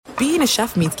being a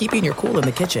chef means keeping your cool in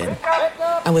the kitchen.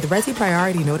 And with Resi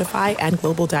Priority Notify and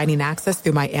Global Dining Access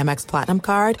through my Amex Platinum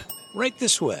card, Right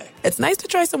this way. it's nice to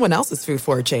try someone else's food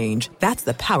for a change. That's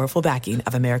the powerful backing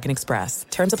of American Express.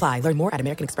 Terms apply. Learn more at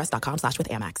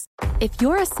americanexpress.com/withAmex. If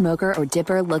you're a smoker or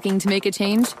dipper looking to make a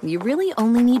change, you really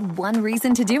only need one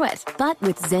reason to do it. But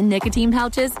with Zyn nicotine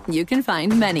pouches, you can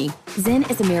find many.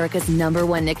 Zyn is America's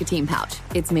 #1 nicotine pouch.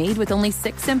 It's made with only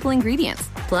 6 simple ingredients.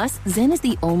 Plus, Zyn is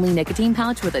the only nicotine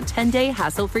pouch with a 10-day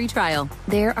hassle-free trial.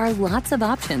 There are lots of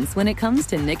options when it comes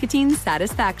to nicotine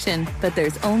satisfaction, but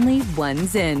there's only one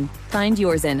Zyn. Find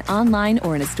your Zyn online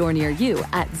or in a store near you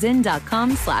at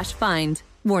zyn.com/find.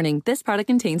 Warning, this product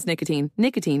contains nicotine.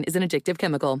 Nicotine is an addictive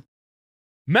chemical.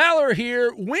 Maller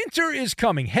here. Winter is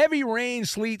coming. Heavy rain,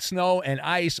 sleet, snow, and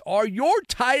ice. Are your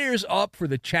tires up for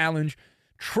the challenge?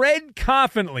 Tread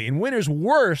confidently in winter's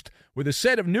worst with a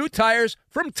set of new tires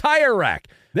from Tire Rack.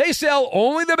 They sell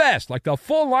only the best, like the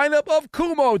full lineup of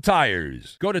Kumho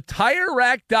tires. Go to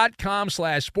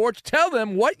TireRack.com/sports. Tell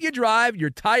them what you drive.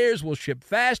 Your tires will ship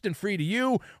fast and free to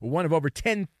you. One of over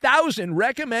 10,000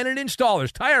 recommended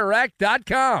installers.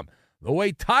 TireRack.com. The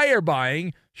way tire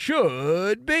buying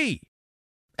should be.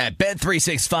 At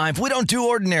Bet365, we don't do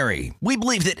ordinary. We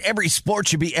believe that every sport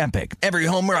should be epic. Every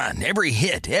home run, every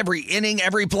hit, every inning,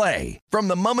 every play. From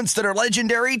the moments that are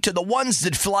legendary to the ones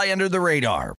that fly under the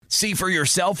radar. See for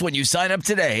yourself when you sign up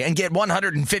today and get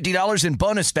 $150 in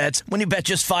bonus bets when you bet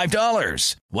just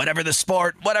 $5. Whatever the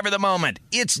sport, whatever the moment,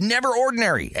 it's never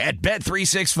ordinary at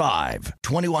Bet365.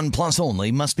 21 plus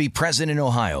only. Must be present in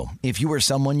Ohio. If you or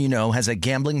someone you know has a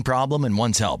gambling problem and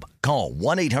wants help, call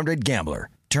 1-800-GAMBLER.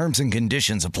 Terms and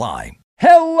conditions apply.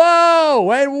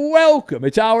 Hello and welcome.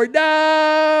 It's hour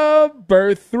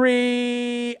number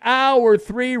 3. Hour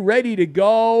 3 ready to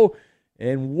go.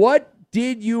 And what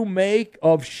did you make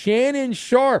of Shannon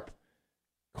Sharpe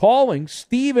calling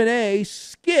Stephen A.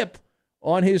 Skip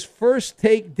on his First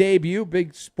Take debut?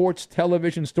 Big sports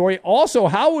television story. Also,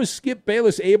 how was Skip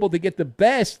Bayless able to get the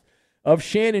best of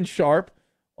Shannon Sharpe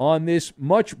on this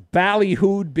much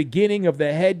ballyhooed beginning of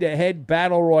the head-to-head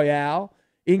battle royale?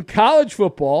 In college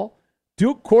football,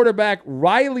 Duke quarterback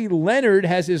Riley Leonard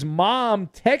has his mom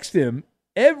text him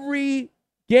every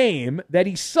game that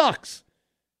he sucks.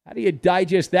 How do you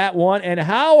digest that one? And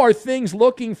how are things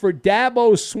looking for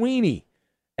Dabo Swinney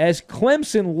as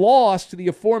Clemson lost to the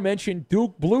aforementioned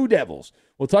Duke Blue Devils?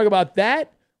 We'll talk about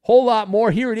that, whole lot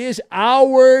more. Here it is,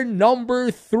 hour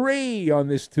number 3 on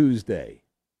this Tuesday.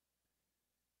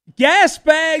 Gas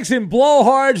bags and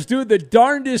blowhards do the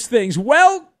darndest things.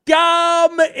 Welcome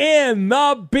in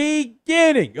the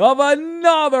beginning of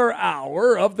another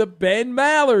hour of the Ben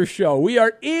Maller Show. We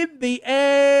are in the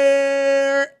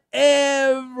air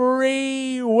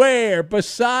everywhere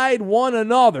beside one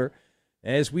another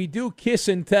as we do kiss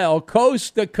and tell,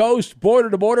 coast to coast,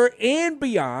 border to border, and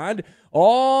beyond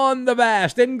on the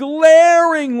vast and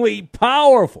glaringly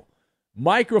powerful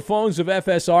microphones of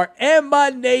FSR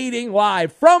emanating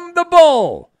live from the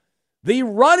Bull. The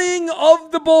running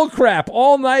of the bullcrap.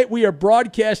 All night we are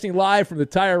broadcasting live from the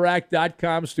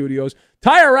TireRack.com studios.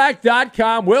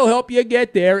 TireRack.com will help you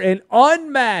get there. An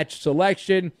unmatched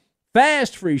selection,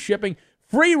 fast free shipping,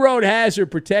 free road hazard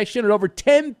protection, and over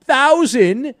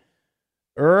 10,000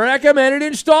 recommended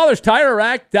installers.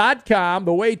 TireRack.com,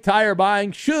 the way tire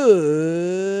buying should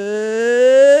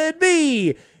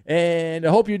be. And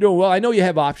I hope you're doing well. I know you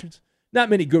have options. Not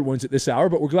many good ones at this hour,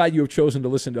 but we're glad you have chosen to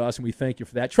listen to us, and we thank you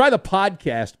for that. Try the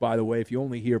podcast, by the way, if you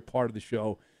only hear part of the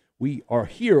show. We are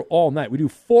here all night. We do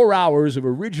 4 hours of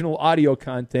original audio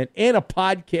content and a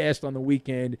podcast on the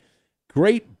weekend.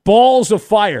 Great balls of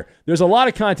fire. There's a lot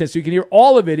of content, so you can hear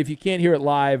all of it if you can't hear it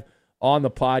live on the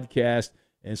podcast.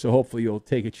 And so hopefully you'll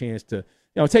take a chance to,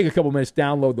 take a couple minutes,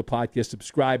 download the podcast,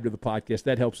 subscribe to the podcast.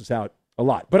 That helps us out a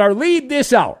lot. But our lead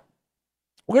this hour,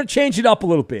 we're going to change it up a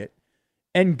little bit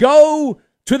and go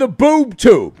to the boob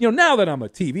tube. Now that I'm a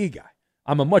TV guy,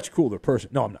 I'm a much cooler person.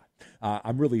 No, I'm not.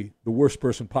 I'm really the worst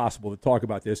person possible to talk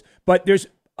about this. But there's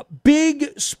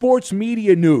big sports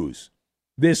media news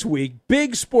this week.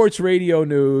 Big sports radio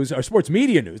news, or sports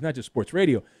media news, not just sports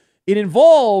radio. It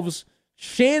involves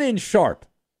Shannon Sharpe,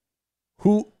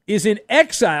 who is in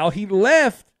exile. He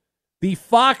left the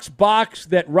Fox box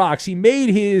that rocks. He made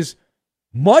his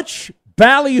much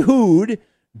ballyhooed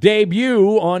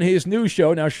debut on his new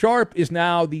show. Now, Sharpe is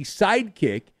now the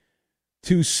sidekick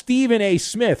to Stephen A.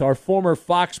 Smith, our former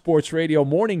Fox Sports Radio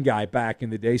morning guy back in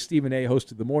the day. Stephen A.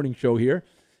 hosted the morning show here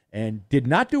and did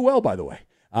not do well, by the way.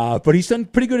 But he's done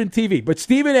pretty good in TV. But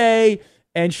Stephen A.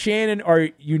 and Shannon are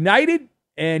united,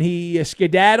 and he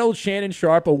skedaddled Shannon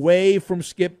Sharpe away from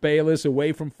Skip Bayless,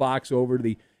 away from Fox, over to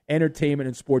the entertainment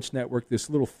and sports network, this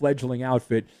little fledgling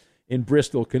outfit in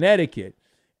Bristol, Connecticut.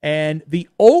 And the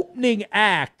opening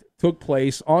act took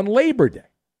place on Labor Day.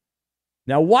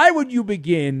 Now, why would you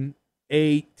begin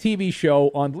a TV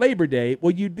show on Labor Day?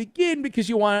 Well, you'd begin because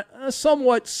you want a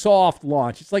somewhat soft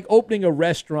launch. It's like opening a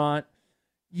restaurant.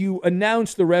 You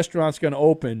announce the restaurant's going to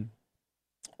open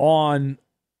on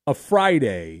a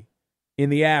Friday in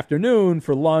the afternoon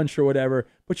for lunch or whatever,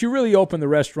 but you really open the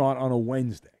restaurant on a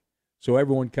Wednesday. So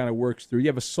everyone kind of works through. You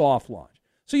have a soft launch.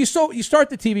 So you start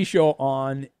the TV show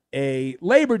on a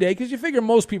Labor Day because you figure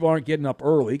most people aren't getting up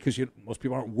early because most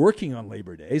people aren't working on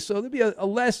Labor Day. So there'll be a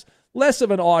less of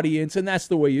an audience, and that's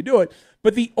the way you do it.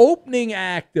 But the opening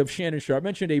act of Shannon Sharpe, I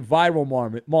mentioned a viral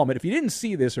moment. If you didn't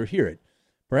see this or hear it,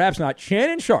 perhaps not,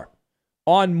 Shannon Sharpe,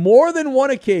 on more than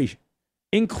one occasion,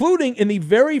 including in the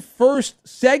very first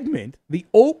segment, the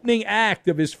opening act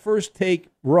of his First Take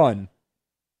run,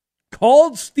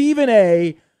 called Stephen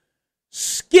A.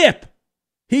 Skip.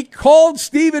 He called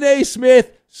Stephen A.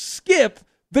 Smith Skip,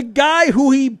 the guy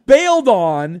who he bailed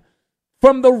on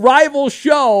from the rival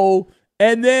show,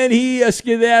 and then he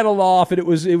skedaddled off, and it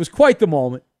was quite the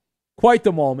moment. Quite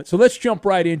the moment. So let's jump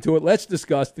right into it. Let's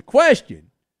discuss the question.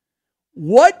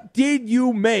 What did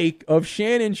you make of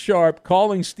Shannon Sharpe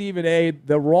calling Stephen A.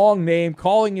 the wrong name,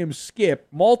 calling him Skip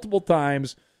multiple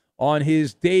times on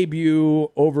his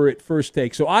debut over at First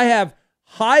Take? So I have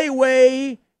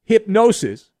Highway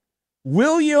Hypnosis,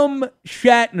 William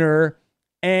Shatner,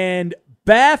 and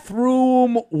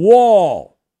Bathroom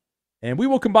Wall. And we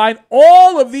will combine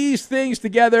all of these things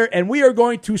together, and we are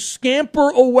going to scamper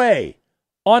away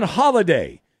on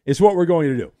holiday is what we're going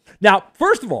to do. Now,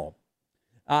 first of all,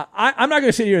 I'm not going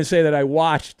to sit here and say that I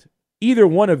watched either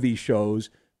one of these shows.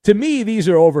 To me, these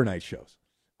are overnight shows.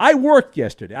 I worked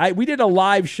yesterday. We did a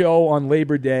live show on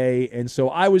Labor Day, and so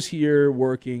I was here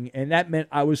working, and that meant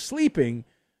I was sleeping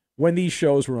when these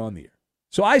shows were on the air.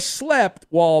 So I slept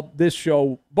while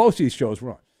both these shows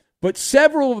were on. But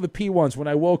several of the P1s, when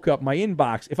I woke up, my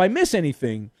inbox, if I miss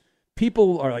anything,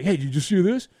 people are like, hey, did you see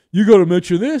this? You got to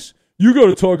mention this. You got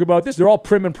to talk about this. They're all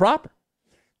prim and proper.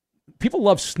 People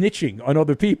love snitching on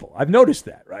other people. I've noticed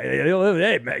that, right?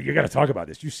 Hey, man, you got to talk about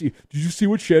this. Did you see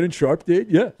what Shannon Sharpe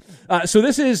did? Yeah. So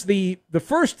this is the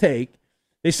First Take.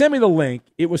 They sent me the link.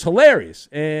 It was hilarious.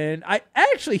 And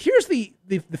here's the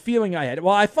feeling I had.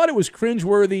 Well, I thought it was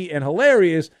cringeworthy and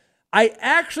hilarious. I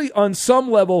actually, on some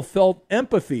level, felt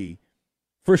empathy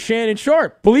for Shannon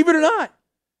Sharpe. Believe it or not.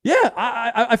 Yeah,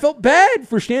 I felt bad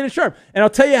for Shannon Sharpe. And I'll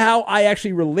tell you how I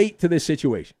actually relate to this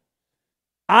situation.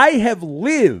 I have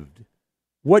lived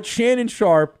what Shannon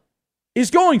Sharpe is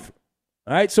going through.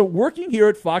 All right, so working here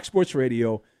at Fox Sports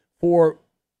Radio for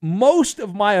most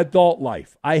of my adult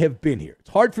life, I have been here. It's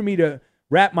hard for me to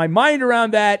wrap my mind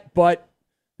around that, but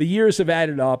the years have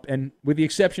added up, and with the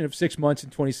exception of 6 months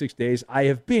and 26 days, I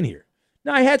have been here.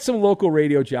 Now, I had some local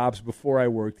radio jobs before I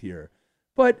worked here,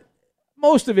 but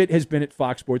most of it has been at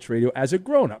Fox Sports Radio as a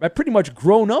grown-up. I've pretty much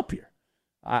grown up here.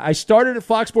 I started at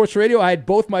Fox Sports Radio. I had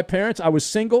both my parents. I was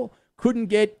single, couldn't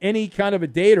get any kind of a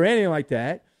date or anything like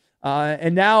that.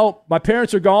 And now my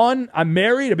parents are gone. I'm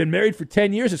married. I've been married for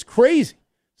 10 years. It's crazy.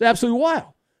 It's absolutely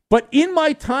wild. But in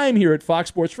my time here at Fox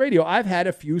Sports Radio, I've had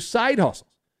a few side hustles.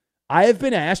 I have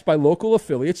been asked by local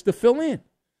affiliates to fill in.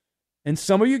 And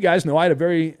some of you guys know I had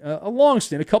a long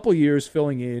stint, a couple of years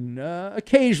filling in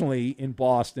occasionally in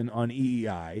Boston on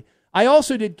EEI. I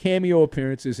also did cameo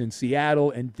appearances in Seattle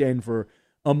and Denver,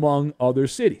 among other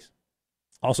cities.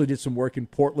 Also did some work in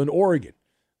Portland, Oregon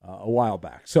a while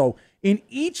back. So in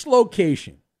each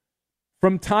location,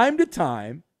 from time to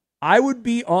time, I would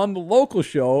be on the local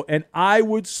show and I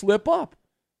would slip up.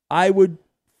 I would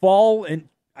fall and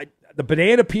the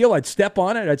banana peel, I'd step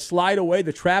on it, I'd slide away,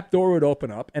 the trap door would open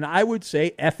up, and I would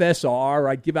say FSR, or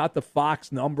I'd give out the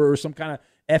Fox number or some kind of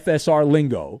FSR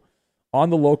lingo on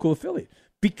the local affiliate.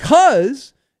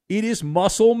 Because it is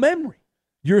muscle memory.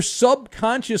 Your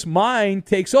subconscious mind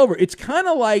takes over. It's kind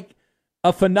of like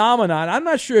a phenomenon. I'm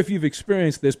not sure if you've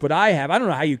experienced this, but I have. I don't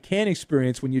know how you can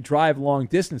experience when you drive long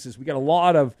distances. We got a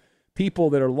lot of people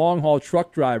that are long-haul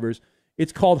truck drivers.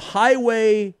 It's called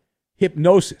highway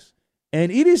hypnosis. And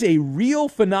it is a real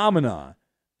phenomenon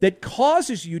that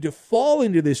causes you to fall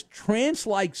into this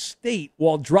trance-like state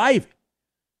while driving.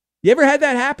 You ever had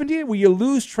that happen to you where you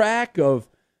lose track of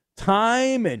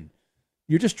time and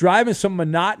you're just driving some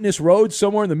monotonous road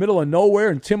somewhere in the middle of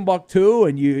nowhere in Timbuktu,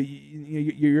 and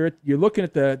you're looking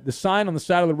at the sign on the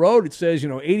side of the road. It says,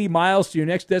 80 miles to your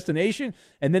next destination.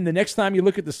 And then the next time you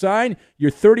look at the sign, you're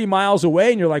 30 miles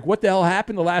away, and you're like, what the hell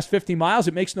happened the last 50 miles?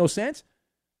 It makes no sense.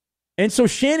 And so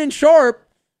Shannon Sharpe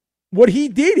what he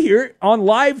did here on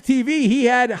live TV, he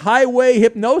had highway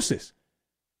hypnosis.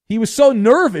 He was so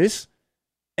nervous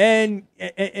and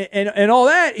all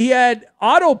that, he had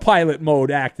autopilot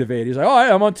mode activated. He's like, all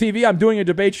right, I'm on TV, I'm doing a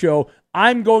debate show.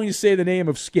 I'm going to say the name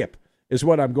of Skip is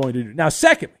what I'm going to do. Now,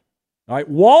 secondly, all right,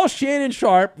 while Shannon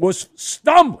Sharpe was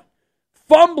stumbling,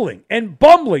 fumbling, and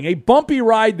bumbling, a bumpy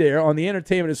ride there on the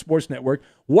Entertainment and Sports Network,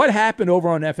 what happened over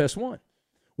on FS1?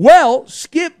 Well,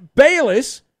 Skip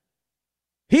Bayless,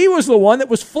 he was the one that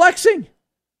was flexing.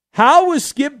 How was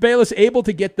Skip Bayless able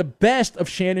to get the best of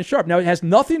Shannon Sharpe? Now, it has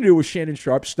nothing to do with Shannon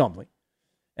Sharpe stumbling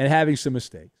and having some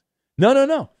mistakes.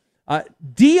 No.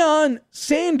 Deion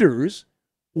Sanders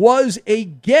was a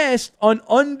guest on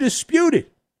Undisputed.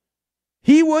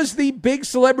 He was the big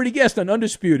celebrity guest on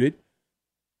Undisputed.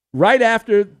 Right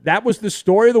after, that was the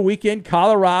story of the weekend,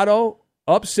 Colorado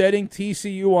upsetting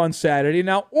TCU on Saturday.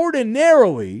 Now,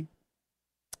 ordinarily,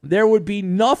 there would be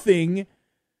nothing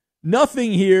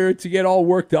here to get all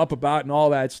worked up about and all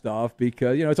that stuff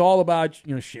because, it's all about,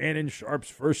 Shannon Sharpe's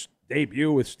first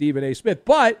debut with Stephen A. Smith.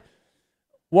 But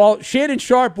while Shannon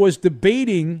Sharpe was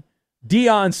debating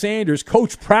Deion Sanders,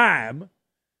 Coach Prime,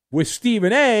 with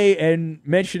Stephen A. and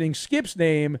mentioning Skip's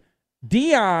name,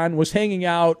 Deion was hanging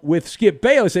out with Skip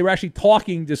Bayless. They were actually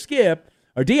talking to Skip,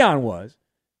 or Deion was,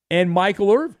 and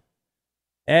Michael Irvin.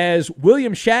 As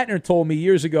William Shatner told me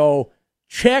years ago,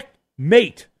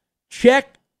 checkmate.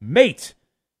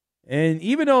 And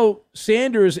even though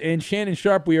Sanders and Shannon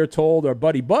Sharpe, we are told, are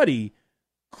buddy-buddy,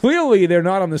 clearly they're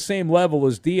not on the same level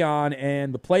as Deion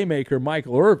and the playmaker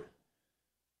Michael Irvin,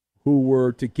 who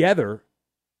were together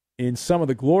in some of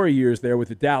the glory years there with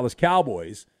the Dallas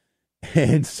Cowboys.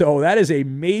 And so that is a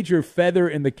major feather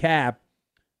in the cap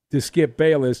to Skip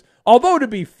Bayless. Although, to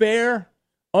be fair,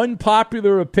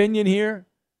 unpopular opinion here,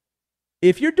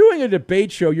 if you're doing a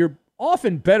debate show, you're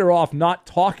often better off not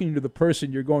talking to the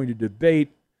person you're going to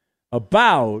debate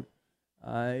about.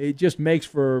 It just makes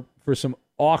for some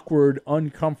awkward,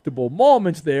 uncomfortable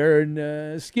moments there.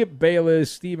 And Skip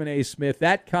Bayless, Stephen A. Smith,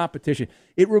 that competition.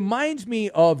 It reminds me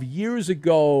of years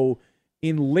ago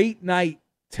in late-night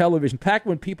television, back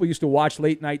when people used to watch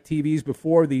late-night TVs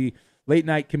before the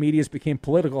late-night comedians became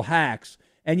political hacks,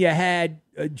 and you had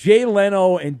Jay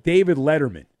Leno and David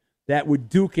Letterman that would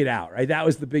duke it out, right? That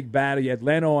was the big battle. You had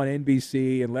Leno on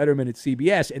NBC and Letterman at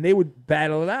CBS, and they would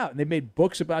battle it out. And they made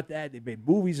books about that. They made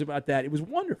movies about that. It was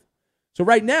wonderful. So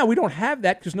right now, we don't have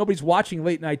that because nobody's watching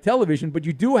late-night television, but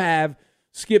you do have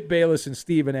Skip Bayless and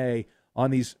Stephen A.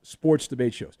 on these sports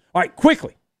debate shows. All right,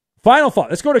 quickly, final thought.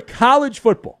 Let's go to college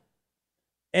football.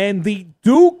 And the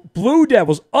Duke Blue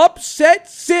Devils upset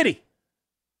City,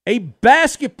 a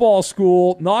basketball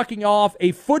school knocking off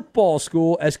a football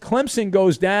school as Clemson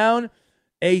goes down.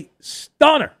 A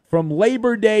stunner from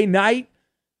Labor Day night.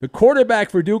 The quarterback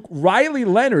for Duke, Riley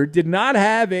Leonard, did not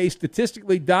have a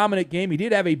statistically dominant game. He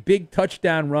did have a big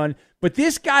touchdown run, but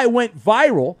this guy went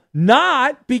viral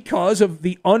not because of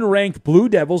the unranked Blue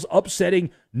Devils upsetting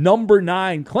number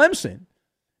 9 Clemson.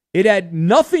 It had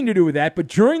nothing to do with that, but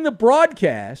during the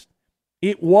broadcast,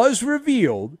 it was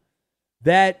revealed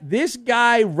that this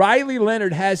guy, Riley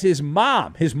Leonard, has his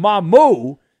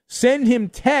mamu, send him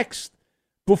text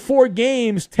before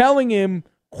games telling him,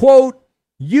 quote,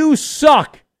 "You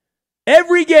suck."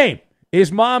 Every game,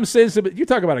 his mom says, you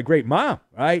talk about a great mom,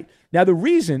 right? Now, the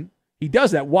reason he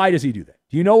does that, why does he do that?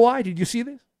 Do you know why? Did you see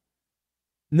this?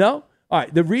 No? All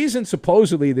right, the reason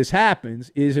supposedly this happens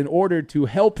is in order to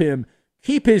help him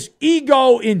keep his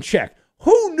ego in check.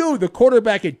 Who knew the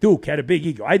quarterback at Duke had a big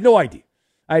ego? I had no idea.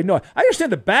 I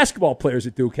understand the basketball players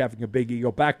at Duke having a big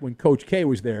ego back when Coach K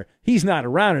was there. He's not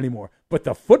around anymore. But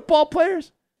the football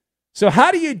players? So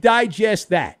how do you digest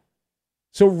that?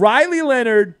 So Riley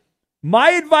Leonard,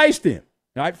 my advice to him,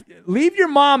 right, leave your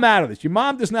mom out of this. Your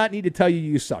mom does not need to tell you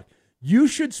you suck. You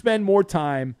should spend more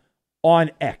time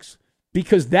on X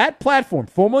because that platform,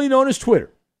 formerly known as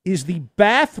Twitter, is the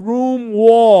bathroom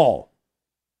wall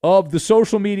of the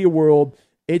social media world.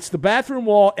 It's the bathroom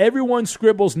wall. Everyone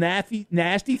scribbles nasty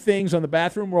things on the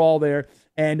bathroom wall there,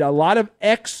 and a lot of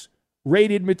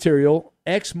X-rated material.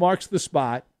 X marks the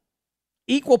spot.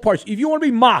 Equal parts. If you want to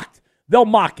be mocked, they'll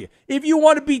mock you. If you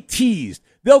want to be teased,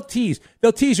 they'll tease.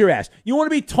 They'll tease your ass. You want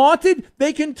to be taunted?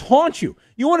 They can taunt you.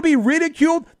 You want to be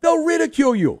ridiculed? They'll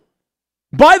ridicule you.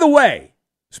 By the way,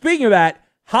 speaking of that,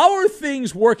 how are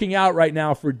things working out right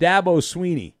now for Dabo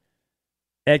Swinney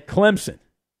at Clemson?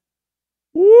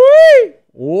 Whee!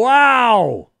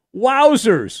 Wow.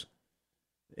 Wowzers.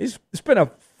 It's been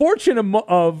a fortune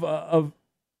of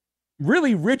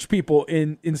really rich people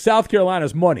in South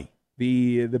Carolina's money.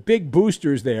 The big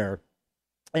boosters there.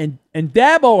 And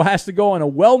Dabo has to go on a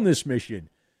wellness mission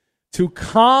to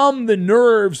calm the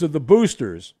nerves of the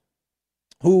boosters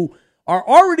who are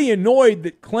already annoyed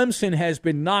that Clemson has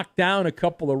been knocked down a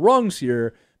couple of rungs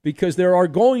here because there are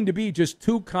going to be just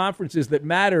two conferences that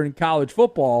matter in college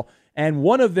football, and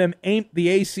one of them ain't the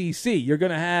ACC. You're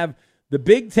going to have the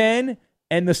Big Ten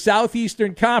and the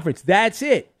Southeastern Conference. That's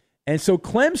it. And so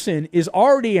Clemson is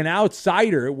already an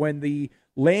outsider when the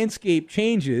landscape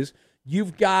changes.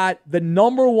 You've got the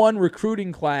number one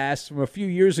recruiting class from a few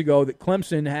years ago that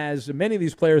Clemson has many of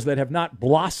these players that have not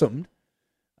blossomed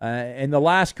in the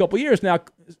last couple of years. Now,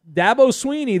 Dabo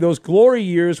Swinney, those glory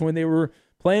years when they were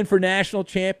playing for national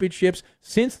championships,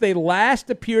 since they last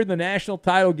appeared in the national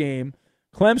title game,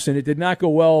 Clemson, it did not go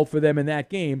well for them in that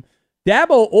game.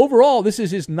 Dabo, overall, this is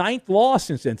his 9th loss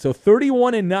since then. So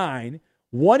 31-9,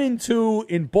 1-2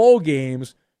 in bowl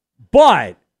games,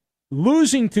 but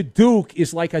losing to Duke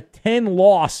is like a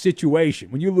 10-loss situation.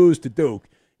 When you lose to Duke,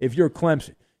 if you're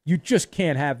Clemson, you just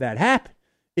can't have that happen.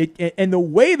 And the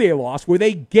way they lost, where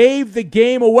they gave the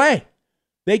game away.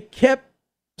 They kept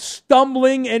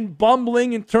stumbling and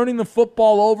bumbling and turning the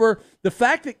football over. The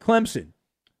fact that Clemson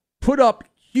put up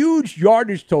huge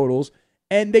yardage totals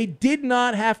and they did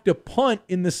not have to punt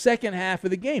in the second half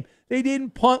of the game. They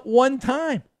didn't punt one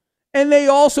time. And they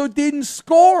also didn't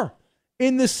score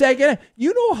in the second half.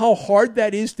 You know how hard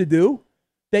that is to do?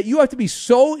 That you have to be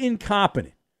so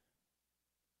incompetent.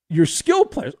 Your skill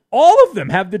players, all of them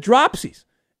have the dropsies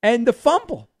and the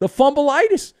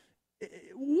fumbleitis.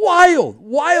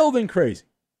 Wild and crazy.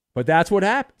 But that's what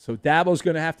happened. So Dabo's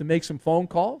going to have to make some phone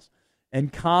calls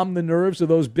and calm the nerves of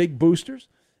those big boosters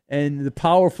and the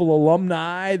powerful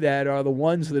alumni that are the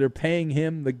ones that are paying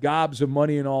him the gobs of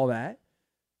money and all that.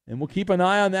 And we'll keep an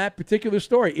eye on that particular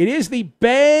story. It is the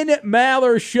Ben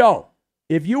Maller Show.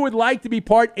 If you would like to be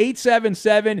part,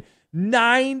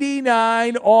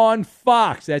 877-99 on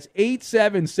Fox. That's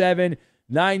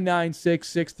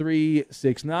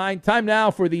 877-996-6369. Time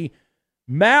now for the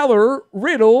Maller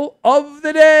Riddle of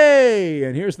the Day.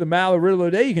 And here's the Maller Riddle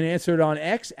of the Day. You can answer it on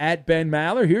X at Ben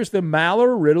Maller. Here's the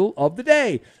Maller Riddle of the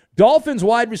Day. Dolphins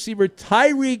wide receiver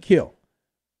Tyreek Hill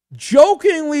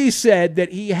jokingly said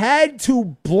that he had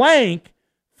to blank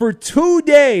for 2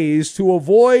 days to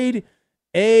avoid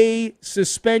a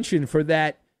suspension for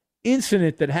that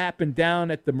incident that happened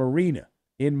down at the marina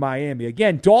in Miami.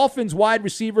 Again, Dolphins wide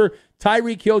receiver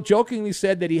Tyreek Hill jokingly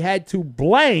said that he had to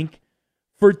blank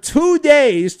for 2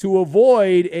 days to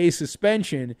avoid a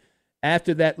suspension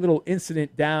after that little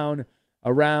incident down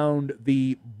around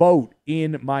the boat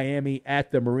in Miami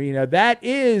at the marina. That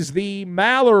is the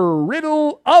Maller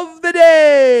Riddle of the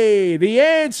Day. The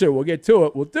answer, we'll get to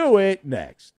it. We'll do it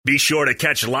next. Be sure to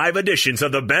catch live editions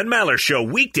of the Ben Maller Show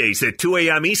weekdays at 2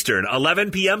 a.m. Eastern,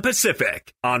 11 p.m.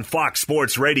 Pacific on Fox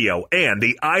Sports Radio and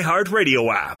the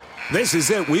iHeartRadio app. This is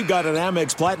it. We've got an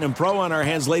Amex Platinum Pro on our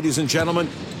hands, ladies and gentlemen.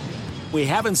 We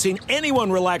haven't seen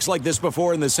anyone relax like this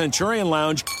before in the Centurion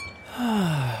Lounge.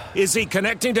 Is he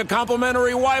connecting to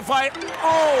complimentary Wi-Fi?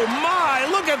 Oh, my!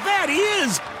 Look at that! He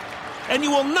is! And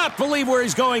you will not believe where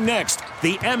he's going next.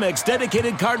 The Amex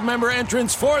dedicated card member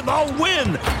entrance for the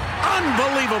win!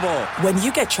 Unbelievable! When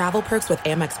you get travel perks with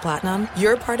Amex Platinum,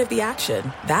 you're part of the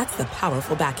action. That's the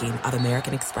powerful backing of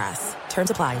American Express. Terms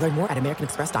apply. Learn more at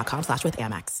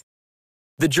americanexpress.com/withAmex.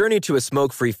 The journey to a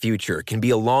smoke-free future can be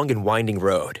a long and winding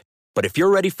road. But if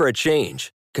you're ready for a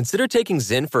change, consider taking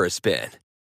Zyn for a spin.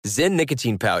 Zyn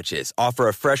nicotine pouches offer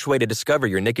a fresh way to discover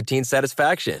your nicotine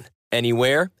satisfaction.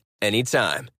 Anywhere,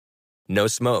 anytime. No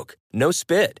smoke, no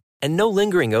spit, and no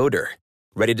lingering odor.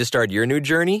 Ready to start your new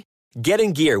journey? Get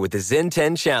in gear with the Zyn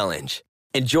 10 Challenge.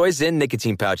 Enjoy Zyn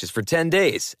nicotine pouches for 10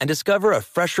 days and discover a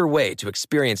fresher way to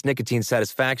experience nicotine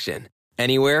satisfaction.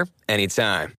 Anywhere,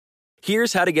 anytime.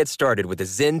 Here's how to get started with the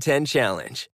Zyn 10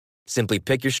 Challenge. Simply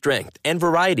pick your strength and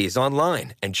varieties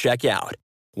online and check out.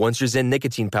 Once your Zyn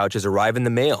nicotine pouches arrive in the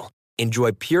mail,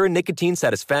 enjoy pure nicotine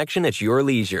satisfaction at your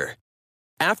leisure.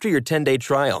 After your 10-day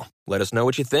trial, let us know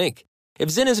what you think. If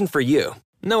Zyn isn't for you,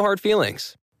 no hard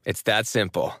feelings. It's that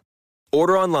simple.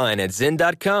 Order online at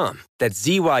Zyn.com, that's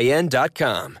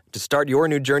ZYN.com, to start your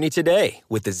new journey today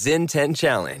with the Zyn 10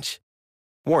 Challenge.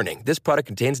 Warning, this product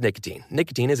contains nicotine.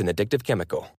 Nicotine is an addictive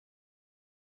chemical.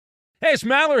 Hey, it's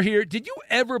Maller here. Did you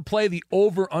ever play the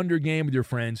over-under game with your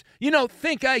friends? You know,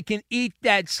 think I can eat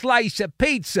that slice of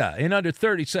pizza in under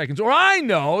 30 seconds. Or I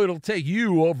know it'll take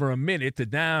you over a minute to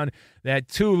down that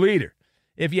 2-liter.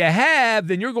 If you have,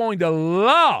 then you're going to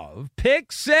love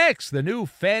Pick Six, the new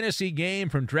fantasy game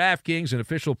from DraftKings, an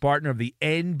official partner of the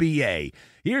NBA.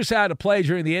 Here's how to play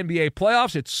during the NBA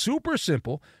playoffs. It's super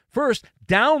simple. First,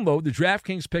 download the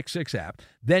DraftKings Pick Six app,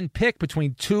 then pick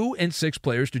between 2 and 6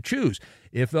 players to choose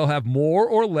if they'll have more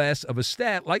or less of a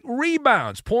stat like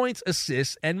rebounds, points,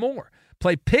 assists, and more.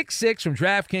 Play Pick Six from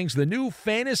DraftKings, the new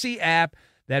fantasy app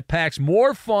that packs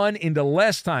more fun into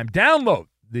less time. Download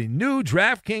the new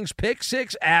DraftKings Pick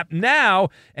Six app now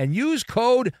and use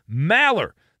code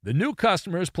MALLER. The new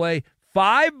customers play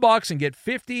 $5 and get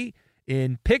 50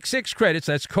 in Pick Six credits.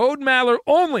 That's code MALLER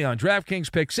only on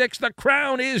DraftKings Pick Six. The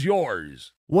crown is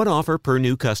yours. One offer per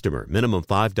new customer. Minimum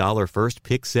 $5 first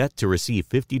pick set to receive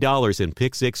 $50 in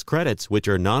Pick Six credits, which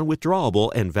are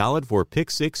non-withdrawable and valid for Pick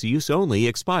Six use only.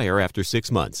 Expire after 6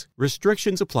 months.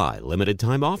 Restrictions apply. Limited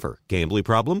time offer. Gambling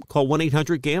problem? Call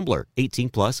 1-800-GAMBLER. 18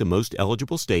 plus in most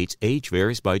eligible states. Age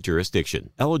varies by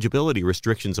jurisdiction. Eligibility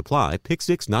restrictions apply. Pick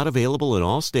Six not available in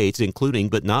all states, including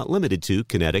but not limited to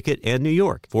Connecticut and New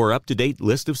York. For up-to-date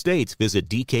list of states, visit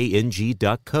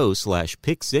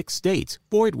dkng.co/pick6states.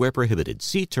 Void where prohibited.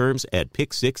 See terms at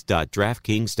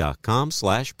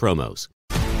pick6.draftkings.com/promos.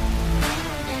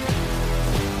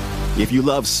 If you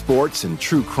love sports and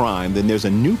true crime, then there's a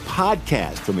new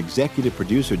podcast from executive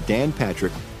producer Dan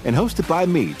Patrick and hosted by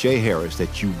me, Jay Harris,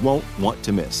 that you won't want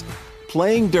to miss.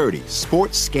 Playing Dirty: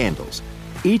 Sports Scandals.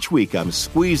 Each week, I'm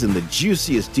squeezing the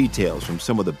juiciest details from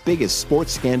some of the biggest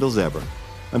sports scandals ever.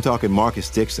 I'm talking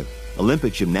Marcus Dixon,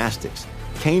 Olympic gymnastics,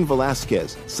 Cain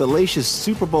Velasquez, salacious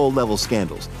Super Bowl-level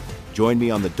scandals. Join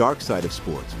me on the dark side of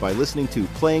sports by listening to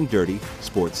Playing Dirty: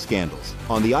 Sports Scandals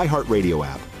on the iHeartRadio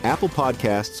app, Apple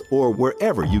Podcasts, or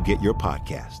wherever you get your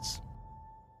podcasts.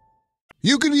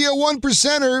 You could be a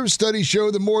 1%er. Studies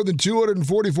show that more than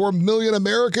 244 million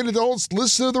American adults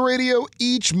listen to the radio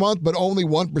each month, but only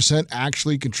 1%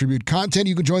 actually contribute content.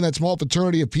 You can join that small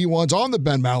fraternity of P1s on the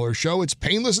Ben Maller Show. It's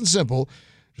painless and simple.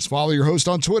 Just follow your host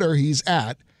on Twitter. He's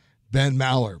at Ben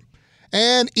Maller.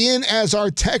 And in as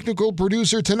our technical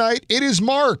producer tonight, it is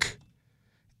Mark.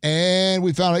 And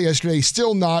we found out yesterday he's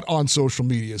still not on social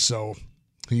media, so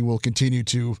he will continue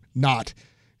to not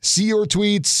see your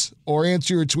tweets or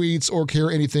answer your tweets or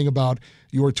care anything about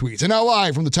your tweets. And now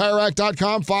live from the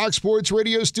TireRack.com Fox Sports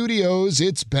Radio studios,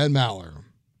 it's Ben Maller.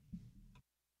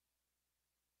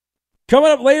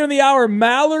 Coming up later in the hour,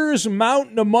 Maller's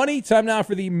Mountain of Money. Time now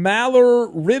for the Maller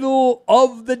Riddle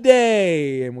of the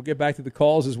Day. And we'll get back to the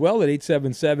calls as well at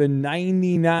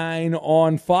 877-99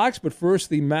 on Fox. But first,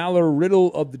 the Maller Riddle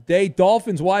of the Day.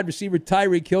 Dolphins wide receiver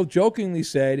Tyreek Hill jokingly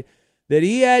said that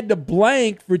he had to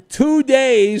blank for 2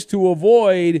 days to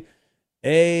avoid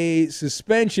a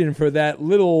suspension for that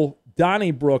little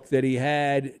Donnybrook that he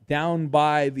had down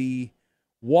by the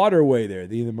waterway there,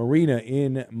 the marina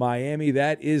in Miami.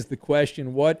 That is the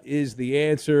question. What is the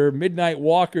answer? Midnight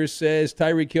Walker says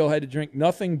Tyreek Hill had to drink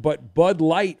nothing but Bud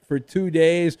Light for 2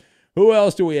 days. Who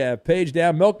else do we have? Page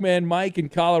down. Milkman Mike in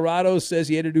Colorado says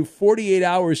he had to do 48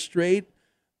 hours straight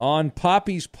on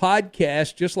Poppy's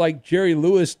podcast, just like Jerry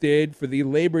Lewis did for the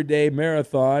Labor Day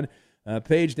Marathon.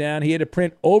 Page down. He had to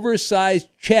print oversized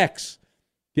checks,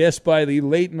 guessed by the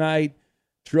late night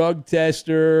drug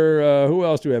tester. Who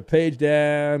else do we have? Page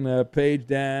down.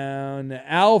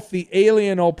 Alf, the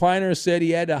alien opiner, said he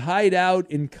had to hide out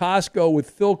in Costco with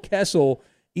Phil Kessel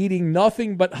eating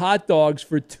nothing but hot dogs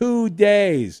for 2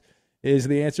 days is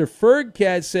the answer.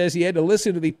 Fergcat says he had to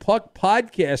listen to the Puck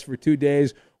podcast for 2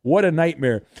 days. What a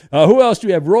nightmare. Who else do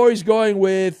we have? Roy's going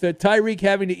with Tyreek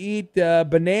having to eat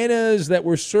bananas that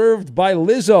were served by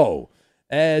Lizzo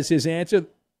as his answer.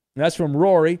 That's from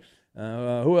Rory.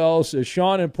 Who else?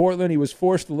 Sean in Portland. He was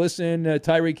forced to listen,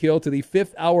 Tyreek Hill, to the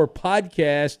 5th Hour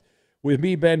podcast with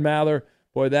me, Ben Maller.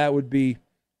 Boy, that would be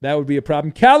a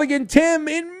problem. Callaghan Tim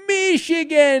in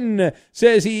Michigan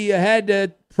says he had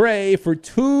to pray for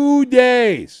 2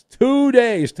 days. 2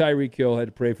 days Tyreek Hill had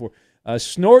to pray for.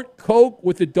 Snort coke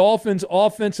with the Dolphins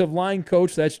offensive line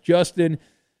coach. That's Justin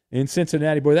in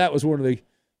Cincinnati. Boy, that was one of the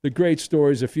great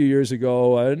stories a few years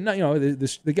ago.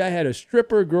 The guy had a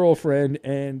stripper girlfriend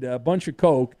and a bunch of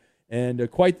coke, and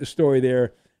quite the story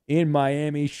there in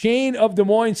Miami. Shane of Des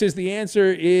Moines says the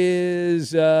answer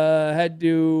is had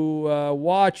to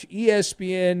watch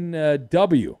ESPN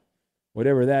W,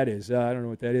 whatever that is. I don't know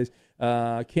what that is.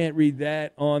 Can't read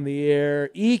that on the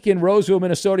air. Eek in Roseville,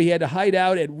 Minnesota. He had to hide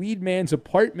out at Weedman's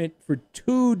apartment for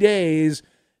 2 days.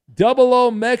 Double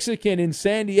O Mexican in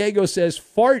San Diego says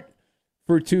fart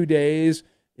for 2 days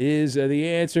is the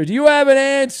answer. Do you have an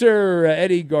answer,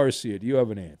 Eddie Garcia? Do you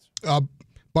have an answer?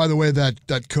 By the way,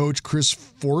 that coach, Chris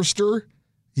Forster,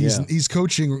 He's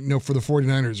coaching for the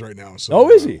 49ers right now.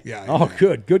 So, is he? Yeah. Oh,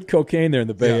 good. Good cocaine there in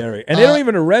the Bay Area. And they don't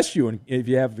even arrest you if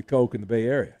you have the coke in the Bay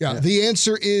Area. Yeah, the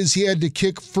answer is he had to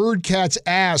kick Ferdcat's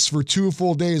ass for 2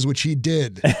 full days, which he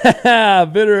did.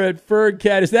 Bitter at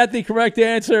Ferdcat. Is that the correct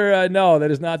answer? No,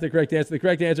 that is not the correct answer. The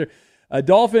correct answer,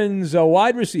 Dolphins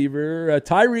wide receiver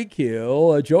Tyreek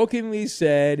Hill jokingly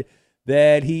said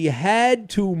that he had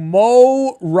to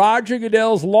mow Roger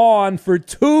Goodell's lawn for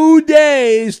 2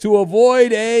 days to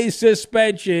avoid a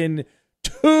suspension.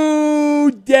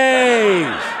 2 days.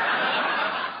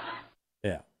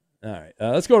 Yeah. All right.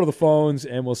 Let's go to the phones,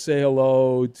 and we'll say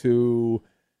hello to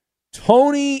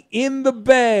Tony in the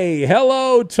Bay.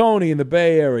 Hello, Tony in the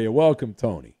Bay Area. Welcome,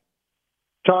 Tony.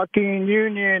 Talking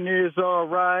Union is all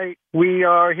right. We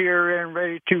are here and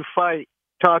ready to fight.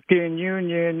 Talking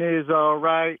Union is all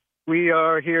right. We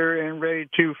are here and ready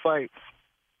to fight.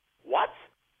 What?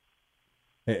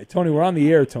 Hey, Tony, we're on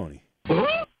the air, Tony. All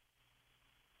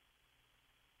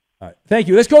right, thank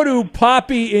you. Let's go to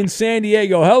Poppy in San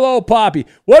Diego. Hello, Poppy.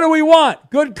 What do we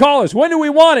want? Good callers. When do we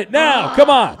want it? Now.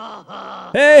 Come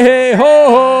on. Hey, ho,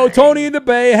 ho. Tony in the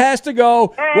Bay has to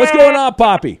go. What's going on,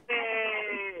 Poppy?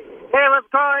 Hey,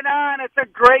 what's going on? It's a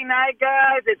great night,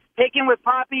 guys. It's Taking with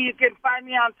Poppy. You can find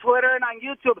me on Twitter and on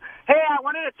YouTube. Hey, I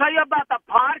wanted to tell you about the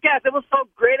podcast. It was so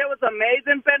great. It was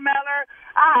amazing, Ben Maller.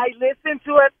 I listened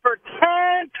to it for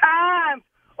 10 times,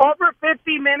 over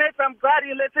 50 minutes. I'm glad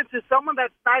you listened to someone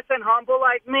that's nice and humble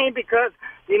like me because,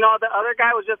 the other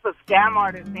guy was just a scam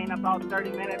artist in about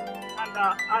 30 minutes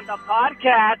on the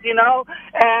podcast,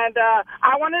 And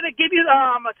I wanted to give you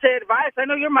say advice. I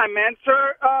know you're my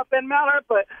mentor, Ben Maller,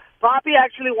 but Poppy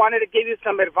actually wanted to give you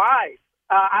some advice.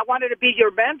 I wanted to be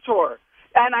your mentor.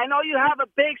 And I know you have a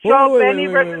big show, Benny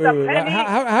versus the Penny.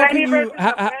 How can you?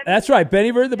 That's right,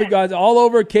 Benny versus the Big Guys, all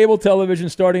over cable television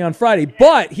starting on Friday.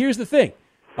 But here's the thing,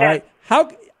 all right?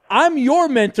 I'm your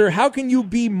mentor. How can you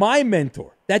be my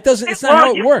mentor? It's not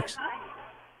how it works.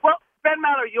 Well, Ben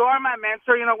Maller, you are my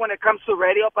mentor, when it comes to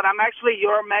radio, but I'm actually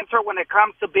your mentor when it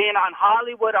comes to being on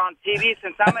Hollywood, on TV.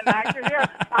 Since I'm an actor here,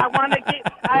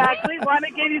 I actually want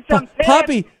to give you some tips.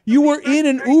 Poppy, you were in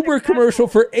an Uber commercial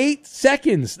for 8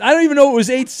 seconds. I don't even know it was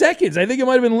 8 seconds. I think it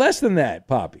might have been less than that,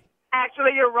 Poppy.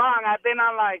 Actually, you're wrong. I've been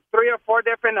on like 3 or 4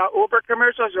 different Uber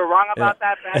commercials. You're wrong about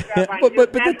that.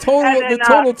 But the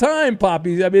total time,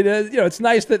 Poppy. I mean, it's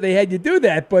nice that they had you do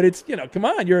that, but it's come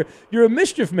on, you're a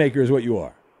mischief maker, is what you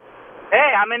are.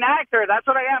 Hey, I'm an actor. That's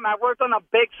what I am. I worked on a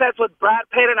big sets with Brad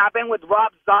Pitt, and I've been with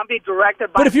Rob Zombie,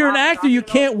 directed by. But if you're an actor, you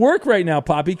can't work right now,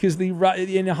 Poppy, because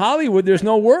in Hollywood there's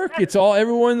no work. It's all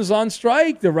everyone's on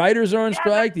strike. The writers are on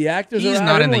strike. The actors are. He's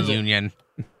not in the union.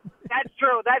 That's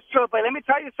true. But let me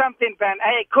tell you something, Ben.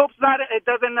 Hey, Coop's it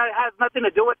has nothing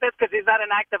to do with this because he's not an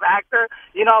active actor.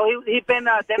 He's been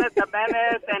Dennis the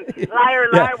Menace and Liar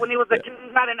when he was a kid.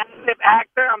 He's not an active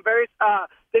actor. I'm very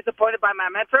disappointed by my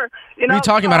mentor. What are you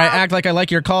talking about? I act like I like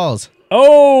your calls.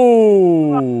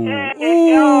 Oh! I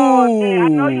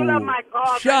know you love my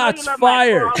calls. Shots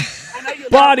fired.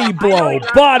 Body blow.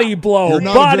 Body blow.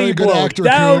 Body blow.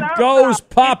 Down goes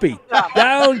Poppy.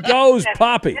 Down goes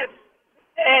Poppy.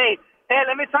 Hey,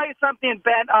 let me tell you something,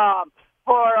 Ben.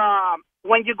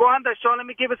 When you go on the show, let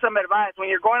me give you some advice. When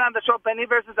you're going on the show, Benny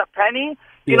versus a Penny,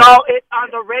 on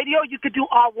the radio, you could do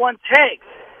all one take.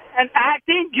 And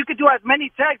acting, you could do as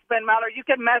many takes, Ben Maller. You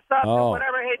can mess up or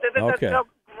whatever. Hey, this is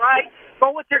right.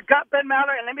 Go with your gut, Ben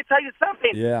Maller, and let me tell you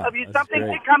something. Yeah, if you something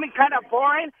becoming kind of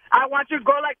boring, I want you to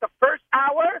go like the first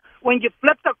hour. When you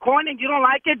flip the coin and you don't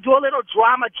like it, do a little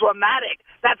dramatic.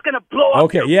 That's going to blow up.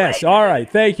 Okay, yes. All right.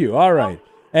 Thank you. All right.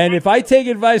 And if I take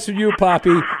advice from you,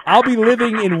 Poppy, I'll be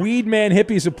living in Weed Man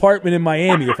Hippie's apartment in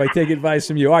Miami if I take advice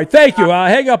from you. All right, thank you.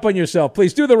 Hang up on yourself.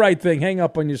 Please do the right thing. Hang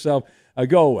up on yourself.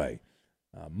 Go away.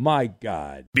 My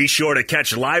God. Be sure to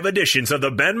catch live editions of the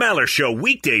Ben Maller Show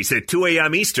weekdays at 2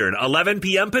 a.m. Eastern, 11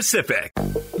 p.m. Pacific.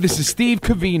 This is Steve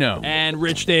Covino. And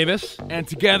Rich Davis. And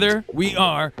together, we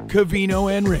are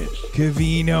Covino and Rich.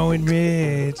 Covino and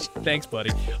Rich. Thanks, buddy.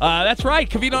 That's right.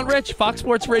 Covino and Rich, Fox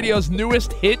Sports Radio's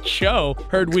newest hit show.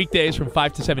 Heard weekdays from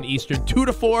 5 to 7 Eastern, 2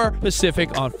 to 4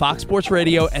 Pacific on Fox Sports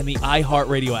Radio and the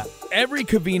iHeartRadio app. Every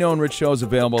Covino and Rich show is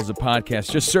available as a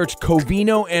podcast. Just search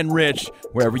Covino and Rich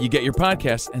wherever you get your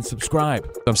podcasts and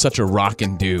subscribe. I'm such a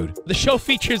rockin' dude. The show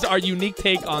features our unique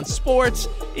take on sports,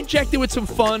 injected with some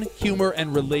fun, humor,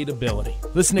 and relatability.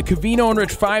 Listen to Covino and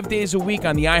Rich 5 days a week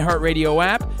on the iHeartRadio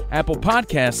app, Apple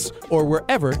Podcasts, or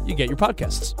wherever you get your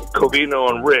podcasts. Covino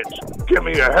and Rich, give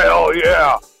me a hell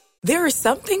yeah. There are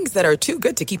some things that are too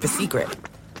good to keep a secret.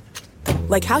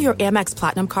 Like how your Amex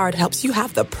Platinum card helps you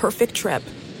have the perfect trip.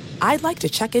 I'd like to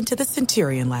check into the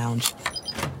Centurion Lounge.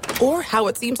 Or how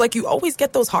it seems like you always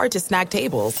get those hard-to-snag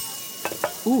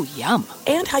tables. Ooh, yum.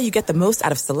 And how you get the most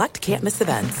out of select can't-miss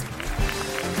events.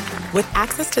 With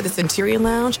access to the Centurion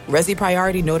Lounge, Resi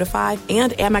Priority Notify,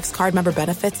 and Amex card member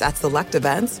benefits at select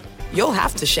events, you'll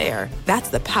have to share. That's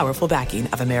the powerful backing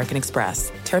of American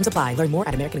Express. Terms apply. Learn more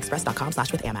at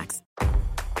americanexpress.com/withAmex.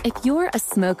 If you're a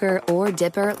smoker or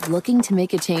dipper looking to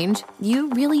make a change, you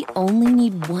really only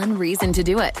need one reason to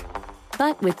do it.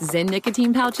 But with Zyn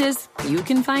nicotine pouches, you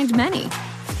can find many.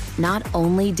 Not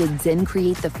only did Zyn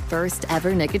create the first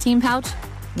ever nicotine pouch,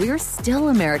 we're still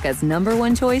America's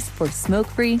 #1 choice for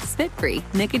smoke-free, spit-free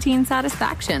nicotine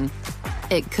satisfaction.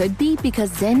 It could be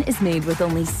because Zyn is made with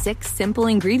only 6 simple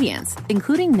ingredients,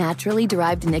 including naturally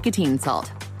derived nicotine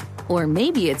salt. Or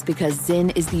maybe it's because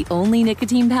Zyn is the only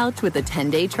nicotine pouch with a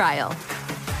 10-day trial.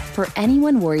 For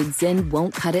anyone worried Zyn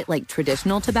won't cut it like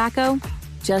traditional tobacco,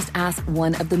 just ask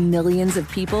one of the millions of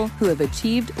people who have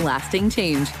achieved lasting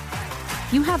change.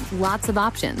 You have lots of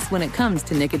options when it comes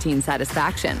to nicotine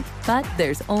satisfaction, but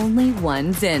there's only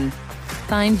one Zyn.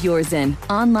 Find your Zyn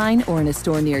online or in a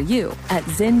store near you at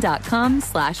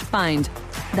zyn.com/find.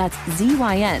 That's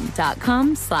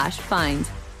ZYN.com/find.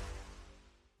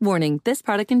 Warning, this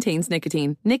product contains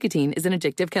nicotine. Nicotine is an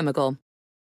addictive chemical.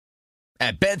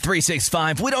 At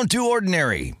Bet365, we don't do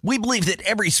ordinary. We believe that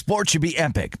every sport should be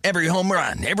epic. Every home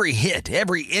run, every hit,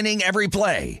 every inning, every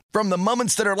play. From the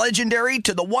moments that are legendary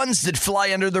to the ones that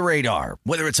fly under the radar.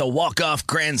 Whether it's a walk-off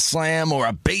grand slam or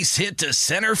a base hit to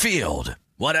center field.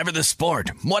 Whatever the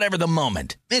sport, whatever the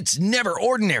moment. It's never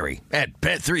ordinary at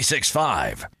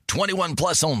Bet365. 21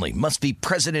 plus only. Must be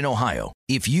present in Ohio.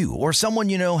 If you or someone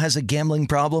you know has a gambling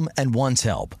problem and wants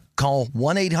help, call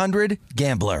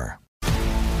 1-800-GAMBLER.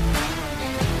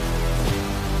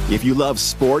 If you love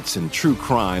sports and true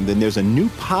crime, then there's a new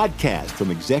podcast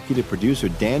from executive producer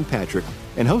Dan Patrick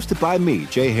and hosted by me,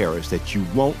 Jay Harris, that you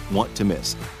won't want to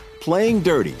miss. Playing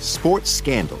Dirty: Sports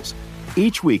Scandals.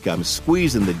 Each week, I'm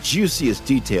squeezing the juiciest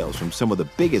details from some of the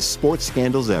biggest sports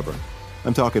scandals ever.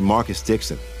 I'm talking Marcus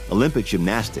Dixon, Olympic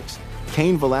gymnastics,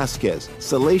 Cain Velasquez,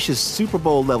 salacious Super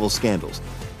Bowl-level scandals.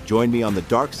 Join me on the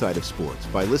dark side of sports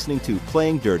by listening to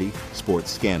Playing Dirty: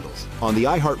 Sports Scandals on the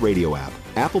iHeartRadio app,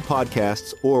 Apple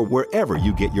Podcasts, or wherever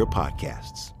you get your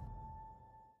podcasts.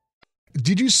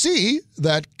 Did you see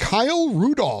that Kyle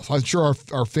Rudolph, I'm sure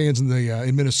our fans in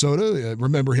Minnesota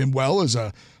remember him well as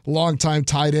a longtime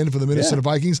tight end for the Minnesota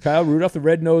Vikings. Kyle Rudolph, the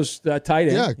red-nosed tight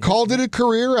end. Yeah, called it a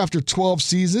career after 12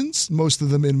 seasons, most of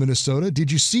them in Minnesota.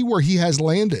 Did you see where he has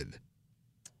landed?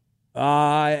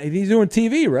 He's doing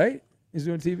TV, right? He's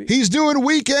doing TV. He's doing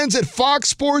weekends at Fox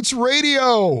Sports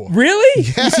Radio. Really?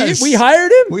 Yes. We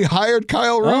hired him? We hired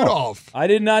Kyle Rudolph. I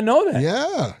did not know that.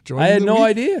 Yeah. I had no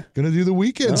idea. Going to do the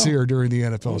weekends here during the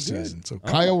NFL season. So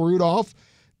Kyle Rudolph,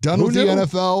 done Who with knew? the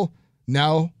NFL,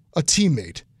 now a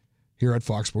teammate here at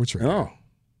Fox Sports Radio. Oh.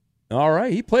 All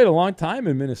right. He played a long time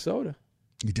in Minnesota.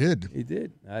 He did. He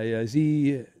did. Does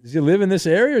he live in this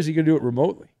area, or is he going to do it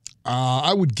remotely?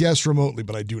 I would guess remotely,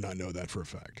 but I do not know that for a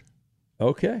fact.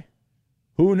 Okay.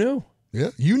 Who knew?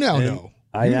 Yeah, you now know.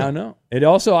 I now know.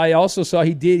 I also saw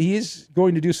he is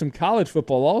going to do some college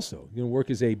football also. He's going to work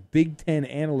as a Big Ten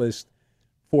analyst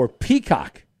for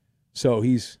Peacock. So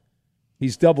he's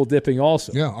double dipping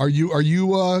also. Yeah. Are you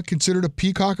considered a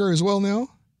peacocker as well now?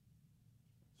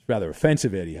 It's rather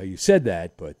offensive, Eddie, how you said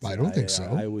that, but I don't think so.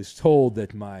 I was told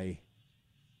that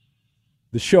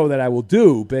the show that I will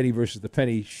do, Benny versus the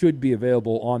Penny, should be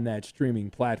available on that streaming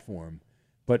platform.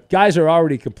 But guys are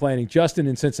already complaining. Justin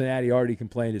in Cincinnati already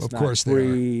complained it's not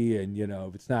free, and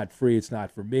if it's not free, it's not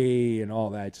for me, and all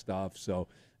that stuff. So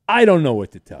I don't know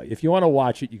what to tell you. If you want to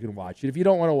watch it, you can watch it. If you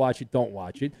don't want to watch it, don't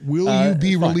watch it. Will you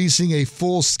be releasing a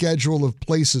full schedule of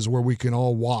places where we can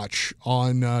all watch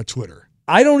on Twitter?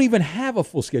 I don't even have a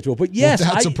full schedule, but yes,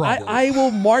 that's a problem. I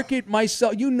will market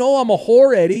myself. I'm a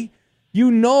whore, Eddie.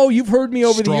 You've heard me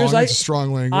over the years.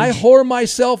 Strong language. I whore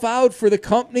myself out for the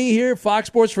company here, Fox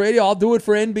Sports Radio. I'll do it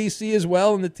for NBC as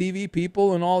well, and the TV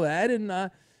people and all that. And I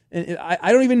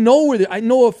don't even know where. I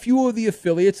know a few of the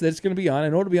affiliates that it's going to be on. I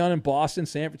know it'll be on in Boston,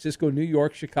 San Francisco, New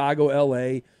York, Chicago,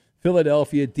 L.A.,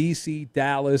 Philadelphia, D.C.,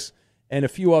 Dallas, and a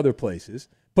few other places.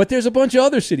 But there's a bunch of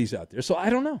other cities out there, so I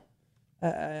don't know.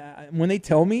 When they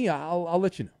tell me, I'll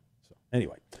let you know. So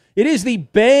anyway, it is the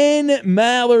Ben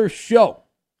Maller Show.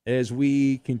 As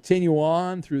we continue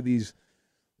on through these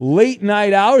late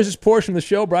night hours, this portion of the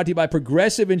show brought to you by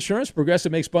Progressive Insurance.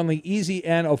 Progressive makes bundling easy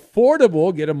and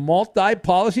affordable. Get a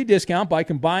multi-policy discount by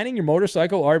combining your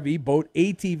motorcycle, RV, boat,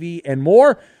 ATV, and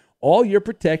more. All your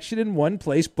protection in one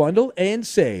place. Bundle and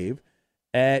save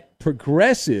at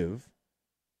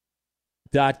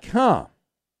Progressive.com.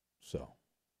 So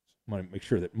want to make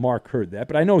sure that Mark heard that,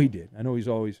 but I know he did. I know he's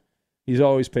always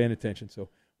paying attention, so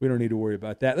we don't need to worry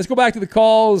about that. Let's go back to the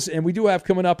calls, and we do have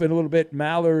coming up in a little bit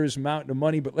Maller's Mountain of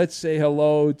Money, but let's say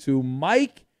hello to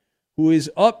Mike, who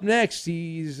is up next.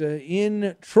 He's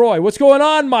in Troy. What's going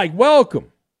on, Mike?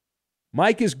 Welcome.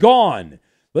 Mike is gone.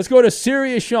 Let's go to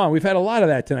Serious Sean. We've had a lot of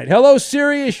that tonight. Hello,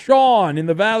 Serious Sean in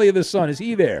the Valley of the Sun. Is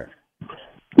he there?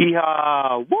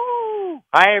 Yeehaw. Woo!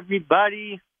 Hi,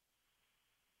 everybody.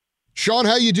 Sean,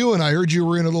 how you doing? I heard you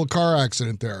were in a little car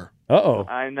accident there. Uh-oh.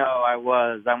 I know I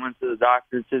was. I went to the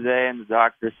doctor today, and the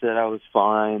doctor said I was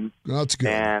fine. That's good.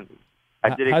 And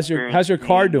I did how's your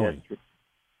car doing?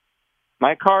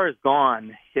 My car is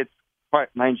gone.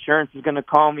 My insurance is going to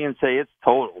call me and say it's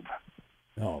totaled.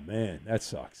 Oh, man, that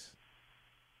sucks.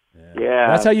 Yeah.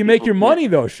 That's how you make your money,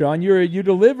 though, Sean. You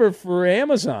deliver for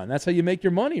Amazon. That's how you make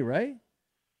your money, right?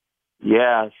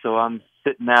 Yeah, so I'm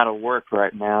sitting out of work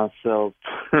right now, so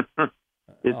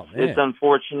it's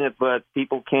unfortunate, but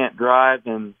people can't drive,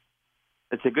 and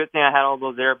it's a good thing I had all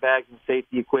those airbags and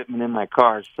safety equipment in my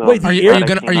car. So wait, are you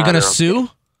gonna sue?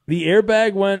 The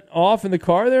airbag went off in the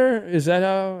car there? Is that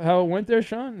how it went there,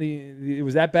 Sean? It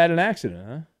was that bad an accident,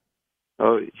 huh?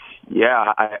 Oh,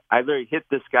 yeah. I literally hit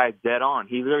this guy dead on.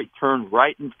 He literally turned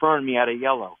right in front of me at a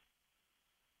yellow.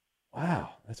 Wow,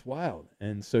 that's wild.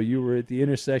 And so you were at the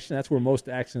intersection. That's where most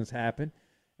accidents happen,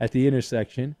 at the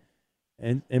intersection.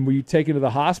 And were you taken to the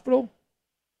hospital?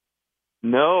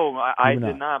 No, I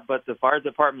did not. But the fire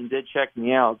department did check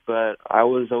me out. But I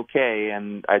was okay,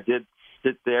 and I did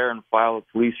sit there and file a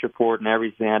police report and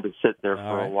everything. I had to sit there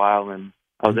for a while, and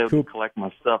I was able to collect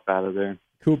my stuff out of there.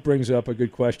 Coop brings up a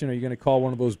good question. Are you going to call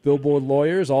one of those billboard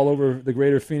lawyers all over the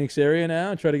greater Phoenix area now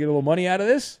and try to get a little money out of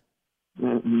this?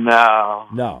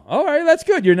 No. All right, that's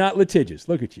good. You're not litigious.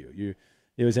 Look at you.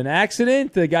 It was an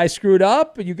accident. The guy screwed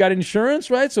up. You got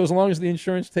insurance, right? So as long as the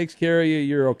insurance takes care of you,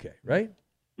 you're okay, right?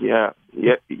 Yeah.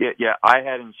 I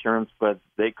had insurance, but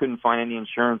they couldn't find any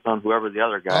insurance on whoever the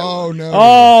other guy was. No.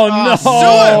 Oh,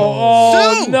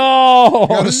 no. You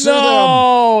gotta sue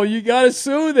them. You got to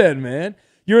sue then, man.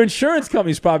 Your insurance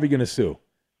company's probably going to sue.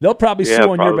 They'll probably sue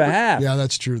on your behalf. Yeah,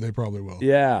 that's true. They probably will.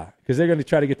 Yeah, because they're going to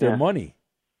try to get their money.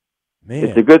 Man.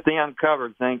 It's a good thing I'm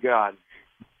covered, thank God.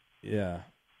 Yeah.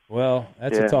 Well,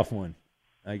 that's a tough one.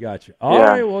 I got you. All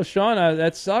right, well, Sean,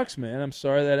 that sucks, man. I'm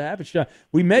sorry that happened. Sean,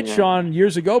 we met Sean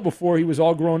years ago before he was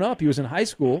all grown up. He was in high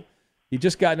school. He'd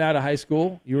just gotten out of high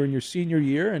school. You were in your senior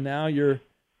year, and now you're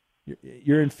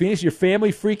in Phoenix. Your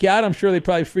family freak out. I'm sure they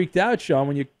probably freaked out, Sean,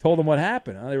 when you told them what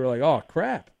happened. Huh? They were like, "Oh,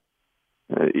 crap."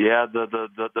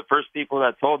 The first people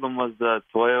that told them was the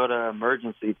Toyota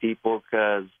emergency people,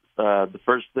 because the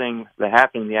first thing that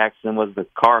happened in the accident was the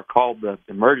car called the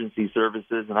emergency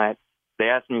services, and they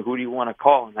asked me, "Who do you want to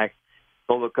call?" And I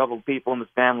told a couple of people in the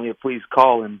family to please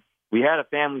call, and we had a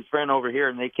family friend over here,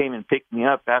 and they came and picked me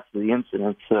up after the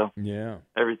incident, so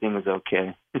everything was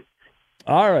okay.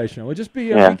 All right, Sean. Well, just be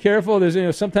careful.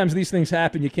 There's sometimes these things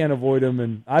happen. You can't avoid them.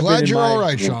 And Glad you're all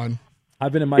right, Sean.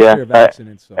 I've been in my share of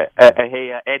accidents. So.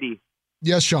 Hey, Eddie.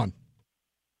 Yes, Sean.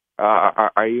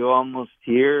 Are you almost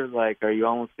here? Like, are you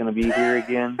almost going to be here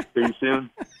again pretty soon?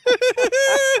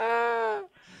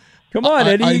 Come on,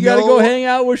 Eddie. You got to go hang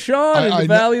out with Sean in the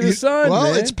Valley of the Sun. Well,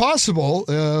 man. it's possible.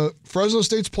 Fresno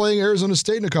State's playing Arizona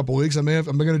State in a couple weeks. I'm going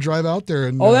to drive out there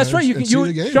and that's right. see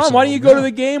the game. Sean, why don't you go to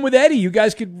the game with Eddie? You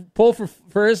guys could pull for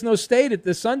Fresno State at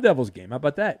the Sun Devils game. How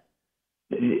about that?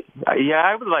 Yeah,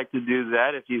 I would like to do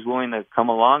that if he's willing to come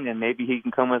along, and maybe he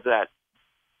can come with that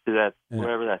to that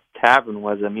whatever that tavern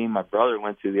was that me and my brother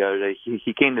went to the other day.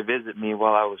 He came to visit me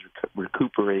while I was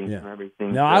recuperating and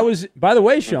everything. Now, I was, by the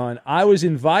way, Sean, I was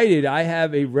invited. I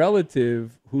have a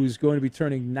relative who's going to be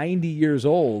turning 90 years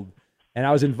old, and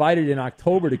I was invited in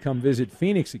October to come visit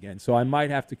Phoenix again. So I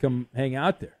might have to come hang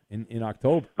out there in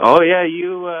October. Oh yeah,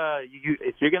 you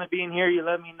if you're going to be in here, you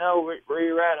let me know where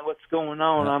you're at and what's going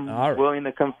on. I'm willing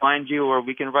to come find you, or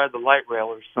we can ride the light rail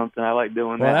or something. I like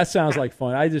doing that. Well, that sounds like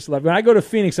fun. I just love when I go to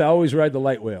Phoenix. I always ride the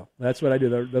light rail. That's what I do.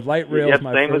 The light rail is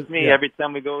my same first, with me. Every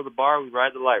time we go to the bar, we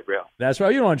ride the light rail. That's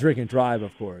right. You don't want to drink and drive,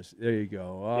 of course. There you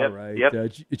go. All right.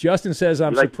 Yep. Justin says,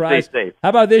 I'm surprised. Stay safe. How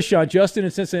about this, Sean? Justin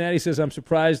in Cincinnati says, I'm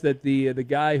surprised that the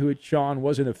guy who hit Sean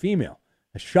wasn't a female.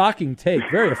 A shocking take.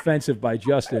 Very offensive by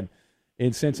Justin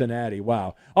in Cincinnati.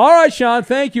 Wow. All right, Sean,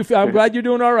 thank you. I'm glad you're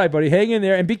doing all right, buddy. Hang in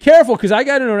there. And be careful, because I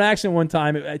got into an accident one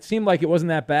time. It seemed like it wasn't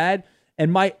that bad,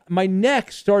 and my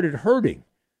neck started hurting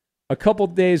a couple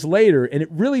days later, and it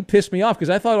really pissed me off, because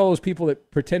I thought all those people that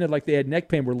pretended like they had neck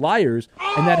pain were liars,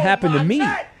 and that happened to me.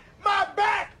 My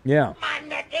back! Yeah. My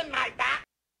neck and my back!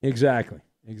 Exactly.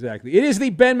 Exactly. It is the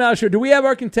Ben Maller Show. Do we have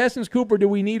our contestants, Cooper? Do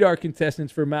we need our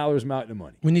contestants for Maller's Mountain of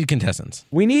Money? We need contestants.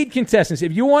 We need contestants.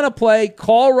 If you want to play,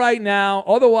 call right now.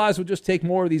 Otherwise, we'll just take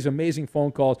more of these amazing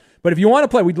phone calls. But if you want to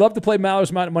play, we'd love to play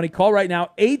Maller's Mountain of Money. Call right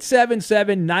now,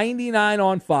 877-99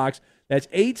 on Fox. That's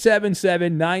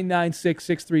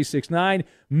 877-996-6369.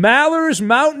 Maller's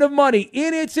Mountain of Money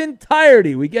in its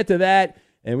entirety. We get to that,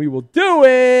 and we will do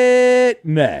it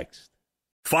next.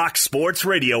 Fox Sports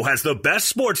Radio has the best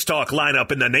sports talk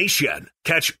lineup in the nation.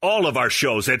 Catch all of our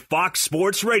shows at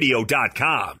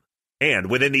foxsportsradio.com. And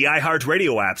within the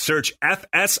iHeartRadio app, search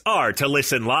FSR to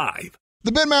listen live.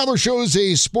 The Ben Maller Show is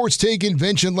a sports take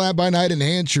invention lab by night.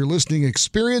 Enhance your listening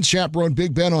experience. Chaperone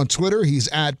Big Ben on Twitter. He's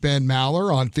at Ben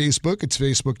Maller. On Facebook, it's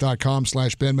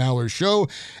facebook.com/Ben Maller Show.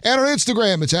 And on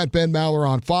Instagram, it's at Ben Maller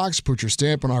on Fox. Put your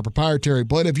stamp on our proprietary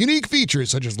blend of unique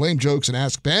features such as lame jokes and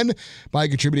Ask Ben by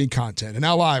contributing content. And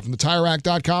now live from the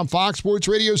TireRack.com Fox Sports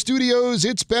Radio studios,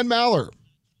 it's Ben Maller.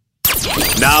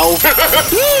 Now,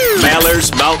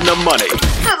 Maller's Mountain of Money.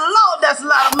 Good Lord, that's a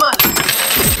lot of money.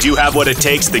 Do you have what it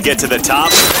takes to get to the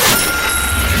top?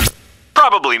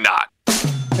 Probably not.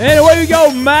 And away we go.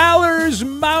 Maller's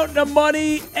Mountain of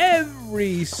Money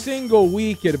every single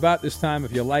week at about this time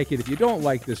if you like it. If you don't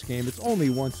like this game, it's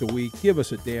only once a week. Give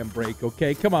us a damn break,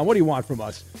 okay? Come on, what do you want from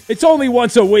us? It's only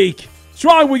once a week. What's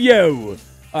wrong with you?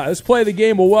 All right, let's play the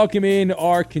game. We'll welcome in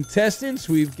our contestants.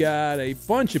 We've got a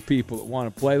bunch of people that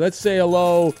want to play. Let's say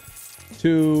hello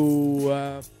to,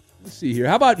 let's see here.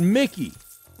 How about Mickey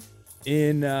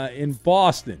in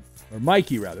Boston? Or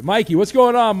Mikey, rather. Mikey, what's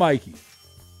going on, Mikey?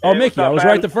 Oh, Hey, Mickey, up, I was man?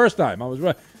 right the first time. I was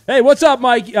right. Hey, what's up,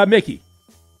 Mickey?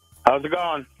 How's it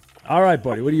going? All right,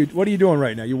 buddy. What are you doing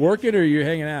right now? You working or are you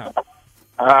hanging out?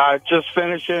 Just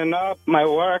finishing up my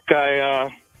work.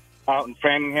 I out in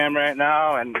Framingham right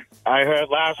now, and I heard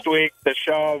last week the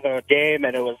game,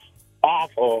 and it was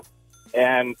awful.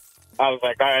 And I was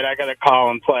like, all right, I got to call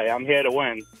and play. I'm here to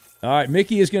win. All right,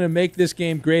 Mickey is going to make this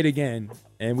game great again,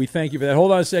 and we thank you for that.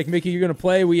 Hold on a sec, Mickey. You're going to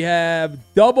play. We have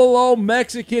Double O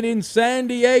Mexican in San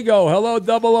Diego. Hello,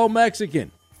 Double O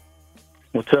Mexican.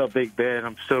 What's up, Big Ben?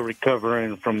 I'm still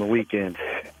recovering from the weekend.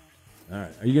 All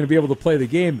right. Are you going to be able to play the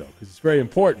game, though? Because it's very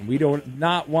important. We don't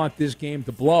not want this game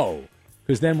to blow,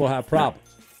 because then we'll have problems.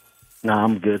 No,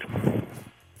 I'm good.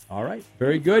 All right.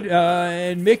 Very good.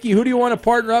 And, Mickey, who do you want to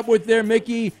partner up with there,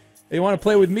 Mickey? You want to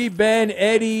play with me, Ben,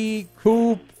 Eddie,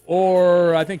 Coop,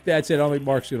 or I think that's it. I don't think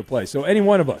Mark's going to play. So any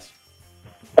one of us.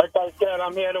 Like I said,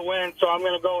 I'm here to win, so I'm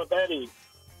going to go with Eddie.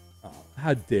 Oh,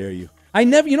 how dare you? I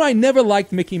never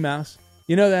liked Mickey Mouse.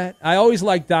 You know that? I always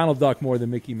liked Donald Duck more than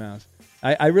Mickey Mouse.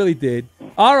 I really did.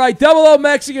 All right, Double O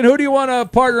Mexican. Who do you want to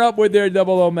partner up with there,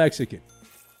 Double O Mexican?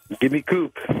 Give me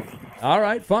Coop. All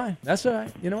right, fine. That's all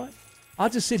right. You know what? I'll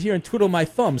just sit here and twiddle my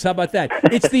thumbs. How about that?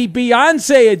 It's the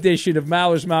Beyonce edition of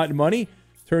Maller's Mountain Money.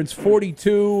 Turns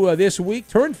 42 this week.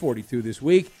 Turned 42 this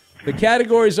week. The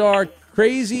categories are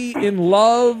Crazy in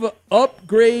Love,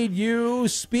 Upgrade You,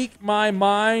 Speak My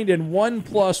Mind, and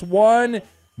 1+1.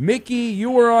 Mickey,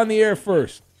 you were on the air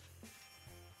first.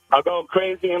 I'll go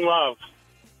Crazy in Love.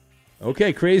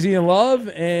 Okay, Crazy in Love.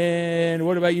 And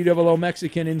what about you, Double O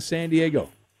Mexican in San Diego?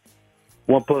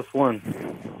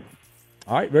 1+1.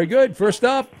 All right, very good. First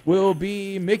up will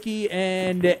be Mickey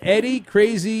and Eddie.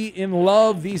 Crazy in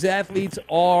Love. These athletes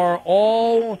are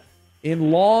all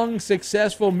in long,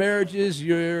 successful marriages.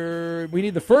 We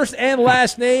need the first and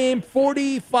last name.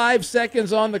 45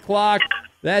 seconds on the clock.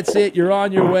 That's it. You're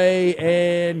on your way,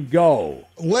 and go.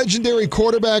 Legendary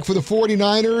quarterback for the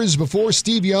 49ers before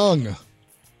Steve Young.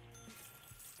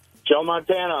 Joe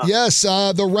Montana. Yes,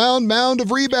 the round mound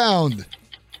of rebound.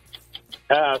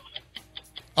 Pass.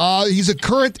 He's a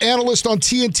current analyst on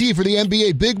TNT for the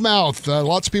NBA. Big mouth.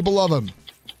 Lots of people love him.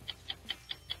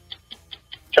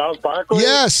 Charles Barkley?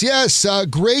 Yes.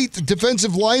 Great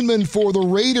defensive lineman for the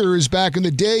Raiders back in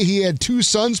the day. He had two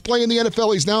sons playing in the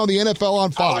NFL. He's now in the NFL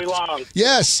on Fox. Howie Long.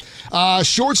 Yes.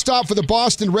 Shortstop for the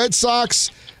Boston Red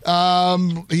Sox.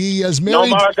 He is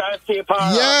married. Nomar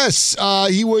Garciaparra. Yes.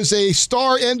 He was a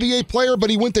star NBA player, but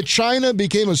he went to China,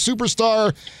 became a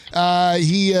superstar.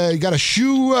 He got a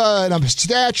shoe and a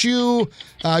statue.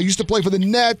 Used to play for the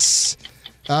Nets.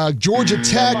 Georgia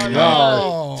Tech.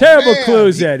 Terrible man.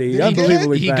 clues, Eddie.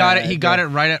 Unbelievably He bad. got it. He got it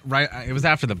right. It was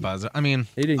after the buzzer. I mean,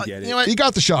 he didn't get it. You know what? He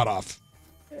got the shot off.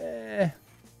 Yeah,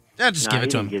 just give it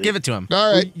to him. Give it to him.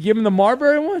 All right. Give him the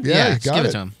Marbury one? Yeah, just give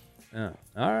it to him. Oh,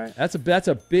 all right. That's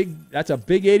a big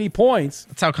 80 points.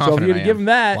 That's how So if confident you're I to am. give him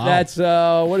that, Wow. that's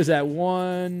what is that?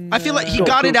 One. I feel like he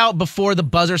got it out before the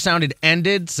buzzer sounded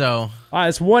ended. So All right,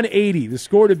 it's 180. The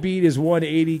score to beat is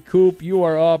 180. Coop, you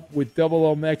are up with Double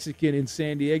O Mexican in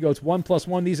San Diego. It's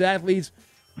 1+1. These athletes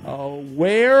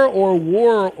Wear or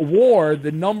wore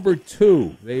the number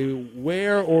 2. They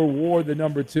wear or wore the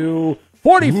number 2.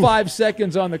 45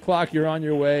 seconds on the clock. You're on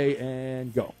your way,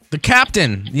 and go. The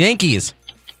captain, the Yankees.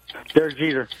 Derek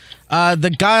Jeter.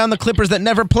 The guy on the Clippers that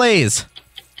never plays.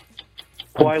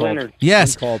 Kawhi Leonard.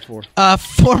 Yes. Uncalled for.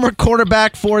 Former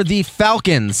quarterback for the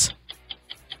Falcons.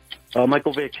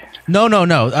 Michael Vick. No.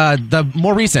 The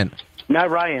more recent. Matt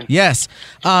Ryan. Yes.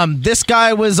 This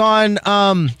guy was on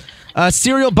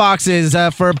cereal boxes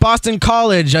for Boston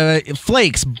College.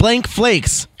 Flakes. Blank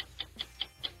Flakes.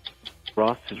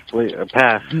 Ross.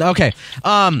 Pass. Okay.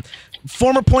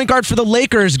 Former point guard for the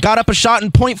Lakers. Got up a shot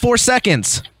in 0.4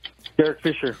 seconds. Derek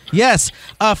Fisher. Yes.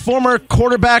 Former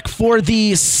quarterback for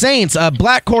the Saints.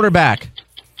 Black quarterback.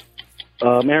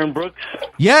 Aaron Brooks.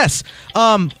 Yes.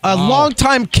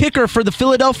 Longtime kicker for the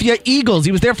Philadelphia Eagles.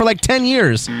 He was there for like 10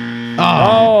 years.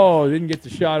 Didn't get the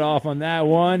shot off on that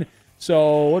one.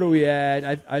 So what are we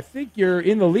at? I think you're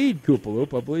in the lead,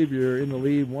 Koopaloop. I believe you're in the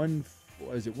lead.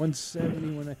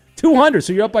 170? 200.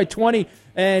 So you're up by 20.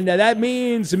 And that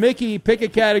means, Mickey, pick a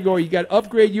category. You got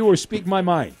Upgrade You or Speak My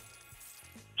Mind.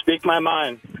 Speak my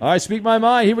mind. All right, Speak My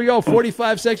Mind. Here we go.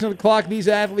 45 seconds on the clock. These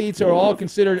athletes are all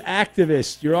considered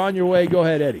activists. You're on your way. Go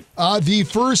ahead, Eddie. The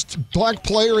first black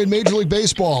player in Major League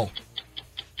Baseball.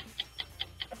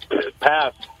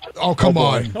 Pass. Oh, come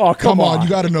on. Oh, come on. You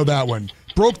got to know that one.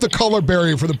 Broke the color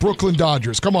barrier for the Brooklyn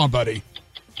Dodgers. Come on, buddy.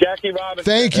 Jackie Robinson.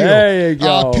 Thank you. There you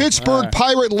go. Pittsburgh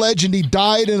Pirate legend. He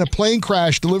died in a plane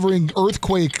crash delivering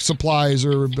earthquake supplies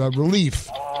or relief.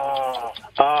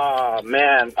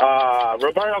 Man.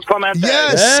 Roberto Clemente.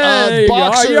 Yes.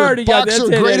 Boxer. You already got boxer,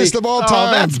 that, greatest Eddie. of all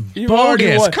time. That's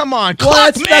bogus. Come on.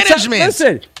 Clock management.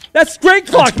 Listen. That's great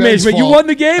clock Ben's management. You fault. won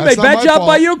the game. That's Hey, not bad my job fault.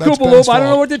 by you, That's Koopaloop. Ben's I don't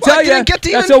know fault. what to tell I you. didn't get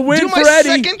to That's even a win do for my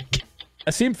Eddie. second.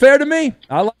 That seemed fair to me.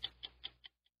 I like.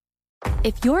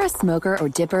 If you're a smoker or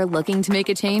dipper looking to make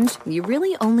a change, you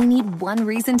really only need one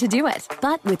reason to do it.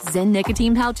 But with Zyn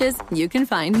nicotine pouches, you can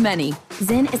find many.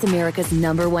 Zyn is America's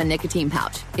 #1 nicotine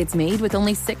pouch. It's made with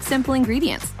only 6 simple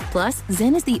ingredients. Plus,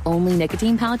 Zyn is the only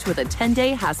nicotine pouch with a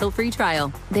 10-day hassle-free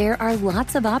trial. There are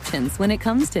lots of options when it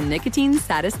comes to nicotine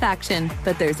satisfaction,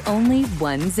 but there's only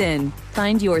one Zyn.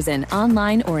 Find your Zyn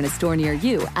online or in a store near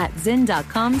you at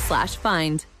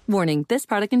zyn.com/find. Warning, this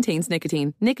product contains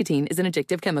nicotine. Nicotine is an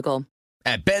addictive chemical.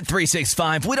 At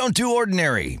Bet365, we don't do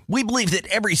ordinary. We believe that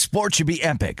every sport should be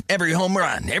epic. Every home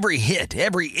run, every hit,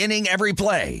 every inning, every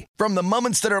play. From the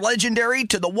moments that are legendary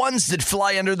to the ones that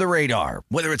fly under the radar.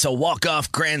 Whether it's a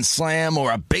walk-off grand slam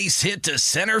or a base hit to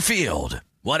center field.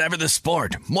 Whatever the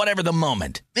sport, whatever the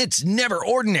moment. It's never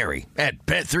ordinary at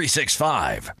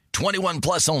Bet365. 21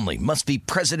 plus only. Must be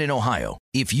present in Ohio.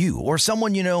 If you or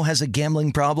someone you know has a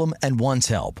gambling problem and wants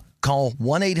help, call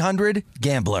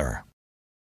 1-800-GAMBLER.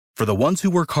 For the ones who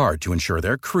work hard to ensure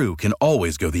their crew can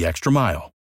always go the extra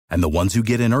mile, and the ones who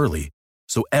get in early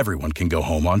so everyone can go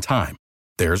home on time,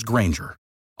 there's Grainger,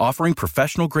 offering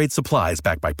professional-grade supplies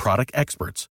backed by product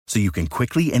experts so you can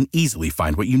quickly and easily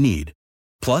find what you need.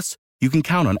 Plus, you can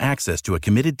count on access to a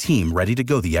committed team ready to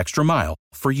go the extra mile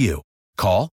for you.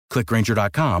 Call, click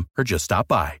Grainger.com, or just stop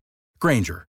by.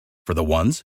 Grainger, for the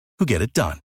ones who get it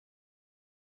done.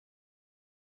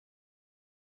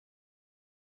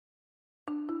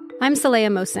 I'm Saleha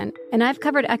Mohsen, and I've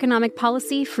covered economic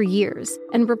policy for years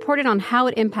and reported on how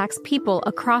it impacts people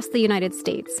across the United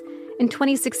States. In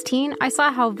 2016, I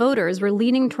saw how voters were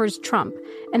leaning towards Trump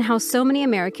and how so many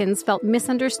Americans felt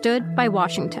misunderstood by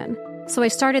Washington. So I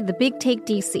started The Big Take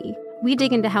DC. We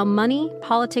dig into how money,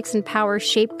 politics, and power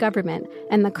shape government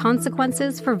and the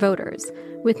consequences for voters.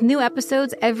 With new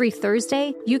episodes every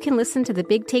Thursday, you can listen to The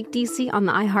Big Take DC on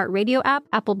the iHeartRadio app,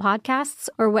 Apple Podcasts,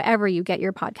 or wherever you get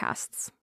your podcasts.